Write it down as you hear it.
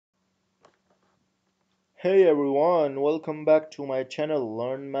Hey everyone, welcome back to my channel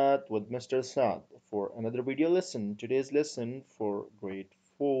Learn Math with Mr. Saad for another video lesson. Today's lesson for grade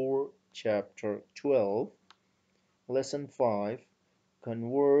 4, chapter 12, lesson 5,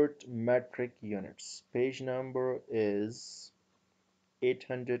 convert metric units. Page number is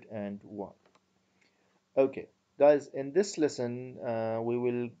 801. Okay, guys, in this lesson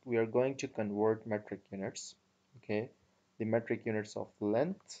we are going to convert metric units. Okay, the metric units of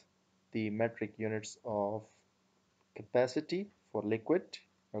length, the metric units of capacity for liquid,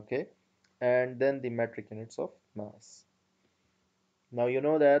 okay, and then the metric units of mass. Now you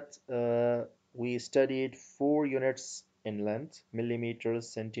know that we studied 4 units in length: millimeters,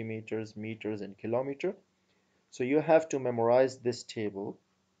 centimeters, meters, and kilometer. So you have to memorize this table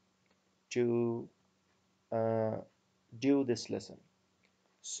to uh, do this lesson.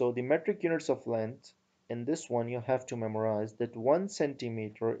 So the metric units of length, in this one you have to memorize that 1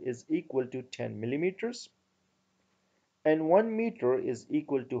 centimeter is equal to 10 millimeters, and 1 meter is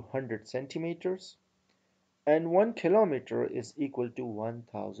equal to 100 centimeters, and 1 kilometer is equal to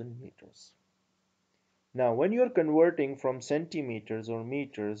 1000 meters. Now, when you're converting from centimeters or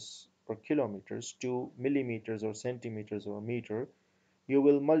meters or kilometers to millimeters or centimeters or meter, you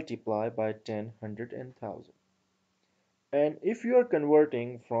will multiply by 10, 100, and 1000. And if you are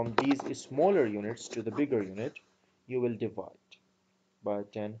converting from these smaller units to the bigger unit, you will divide by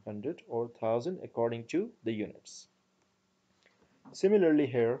 10, 100, or 1000 according to the units. Similarly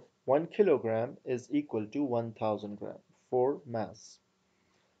here, 1 kilogram is equal to 1000 gram for mass.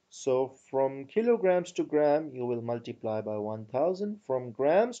 So from kilograms to gram, you will multiply by 1000. From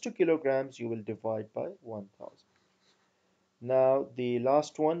grams to kilograms, you will divide by 1000. Now the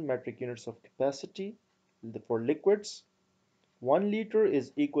last one, metric units of capacity for liquids. 1 liter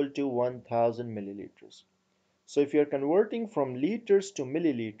is equal to 1000 milliliters. So if you are converting from liters to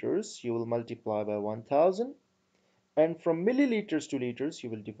milliliters, you will multiply by 1000. And from milliliters to liters, you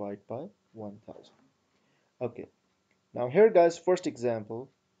will divide by 1000. Okay. Now here guys, first example,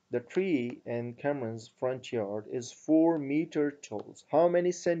 the tree in Cameron's front yard is 4 meter tall. How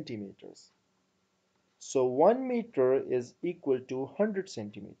many centimeters? So 1 meter is equal to 100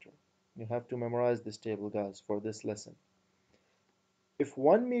 centimeter. You have to memorize this table guys for this lesson. If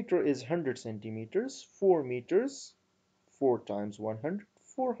 1 meter is 100 centimeters, 4 meters, 4 times 100,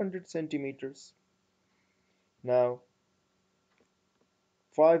 400 centimeters. Now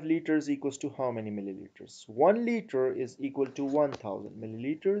 5 liters equals to how many milliliters? 1 liter is equal to 1000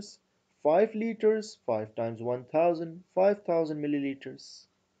 milliliters. 5 liters, 5 times 1000, 5000 milliliters.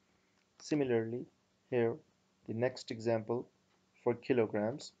 Similarly, here, the next example for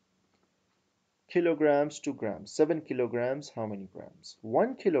kilograms. Kilograms to grams. 7 kilograms, how many grams?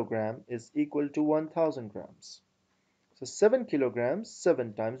 1 kilogram is equal to 1000 grams. So 7 kilograms,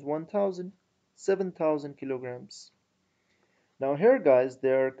 7 times 1000, 7000 kilograms. Now here guys,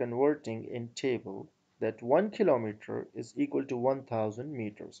 they are converting in table that 1 kilometer is equal to 1000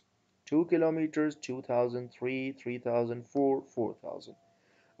 meters. 2 kilometers, 2000, 3, 3000, 4, 4000.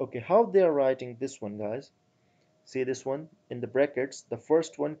 Okay, how they are writing this one guys? See this one in the brackets, the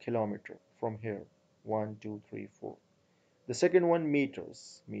first one kilometer from here, 1, 2, 3, 4. The second one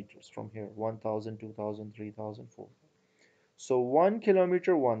meters, meters from here, 1000, 2000, 3000, 4000. So 1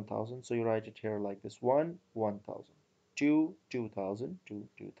 kilometer 1000, so you write it here like this: 1 1000, 2 2000, 2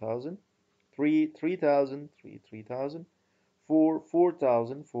 2000, 3 3000, 3 3000, 4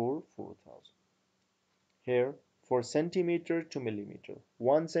 4000, 4 4000. Here for centimeter to millimeter: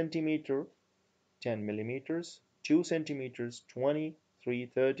 1 centimeter 10 millimeters, 2 centimeters 20, 3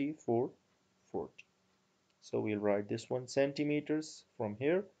 30, 4 40. So we'll write this one centimeters from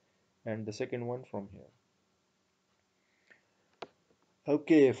here and the second one from here.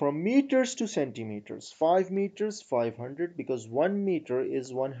 Okay, from meters to centimeters, 5 meters, 500, because 1 meter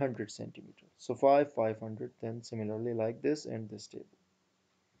is 100 centimeters. So 5, 500, then similarly like this and this table.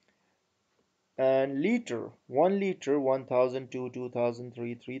 And liter, 1 liter, 1000, 2, 2000,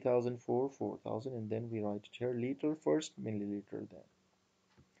 3, 3000, 4, 4000, and then we write it here, liter first, milliliter then.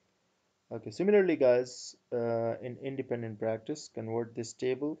 Okay, similarly guys, in independent practice, convert this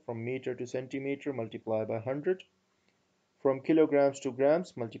table from meter to centimeter, multiply by 100. From kilograms to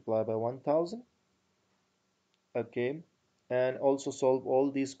grams, multiply by 1000. Okay, and also solve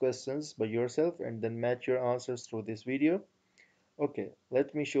all these questions by yourself and then match your answers through this video. Okay,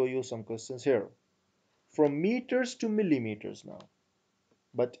 let me show you some questions here. From meters to millimeters now.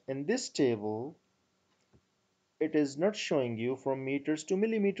 But in this table, it is not showing you from meters to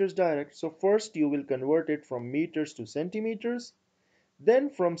millimeters direct. So first you will convert it from meters to centimeters,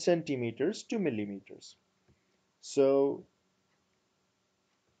 then from centimeters to millimeters. So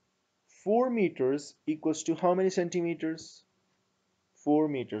 4 meters equals to how many centimeters? 4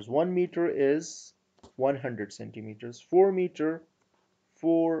 meters. 1 meter is 100 centimeters. 4 meter,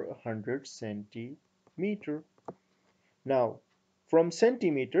 400 centimeter. Now, from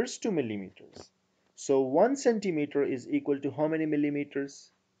centimeters to millimeters. So 1 centimeter is equal to how many millimeters?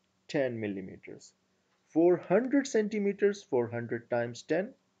 10 millimeters. 400 centimeters, 400 times 10,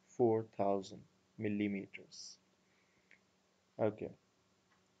 4,000 millimeters. Okay,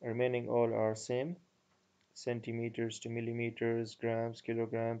 remaining all are same. Centimeters to millimeters, grams,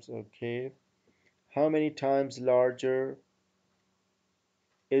 kilograms. Okay. How many times larger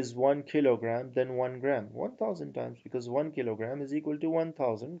is 1 kilogram than 1 gram? 1,000 times, because 1 kilogram is equal to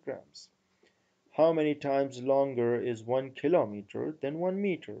 1,000 grams. How many times longer is 1 kilometer than 1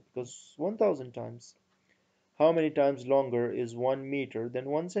 meter? Because 1,000 times. How many times longer is 1 meter than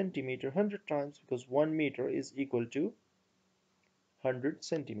 1 centimeter? 100 times, because 1 meter is equal to 100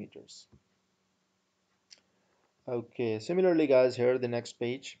 centimeters. Okay, similarly guys, here the next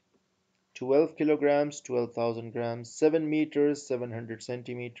page. 12 kilograms, 12,000 grams, 7 meters, 700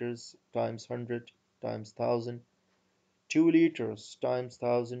 centimeters, times 100, times 1000, 2 liters, times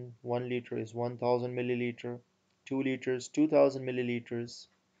 1000, 1 liter is 1000 milliliter, 2 liters, 2000 milliliters.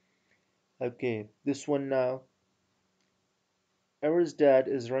 Okay, this one now. Our dad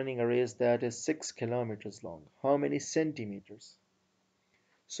is running a race that is 6 kilometers long. How many centimeters?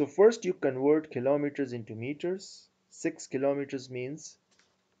 So first you convert kilometers into meters. 6 kilometers means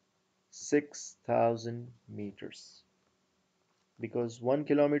 6,000 meters. Because 1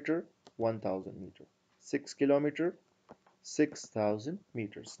 kilometer, 1,000 meter. 6 kilometer, 6,000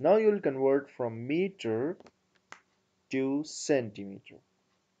 meters. Now you will convert from meter to centimeter.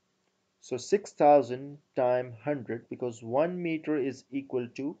 So 6,000 times 100, because 1 meter is equal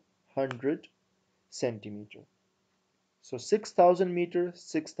to 100 centimeter. So 6,000 meter,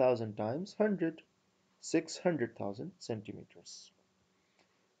 6,000 times 100, 600,000 centimeters.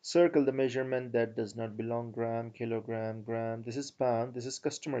 Circle the measurement that does not belong: gram, kilogram, gram. This is pound, this is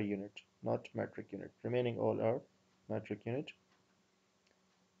customer unit, not metric unit. Remaining all are metric unit.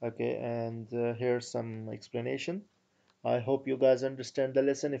 Okay, and here's some explanation. I hope you guys understand the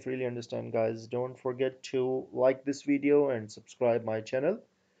lesson. If you really understand, guys, don't forget to like this video and subscribe my channel,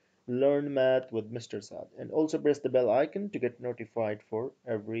 Learn Math with Mr. Saad, and also press the bell icon to get notified for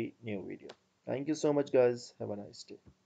every new video. Thank you so much, guys. Have a nice day.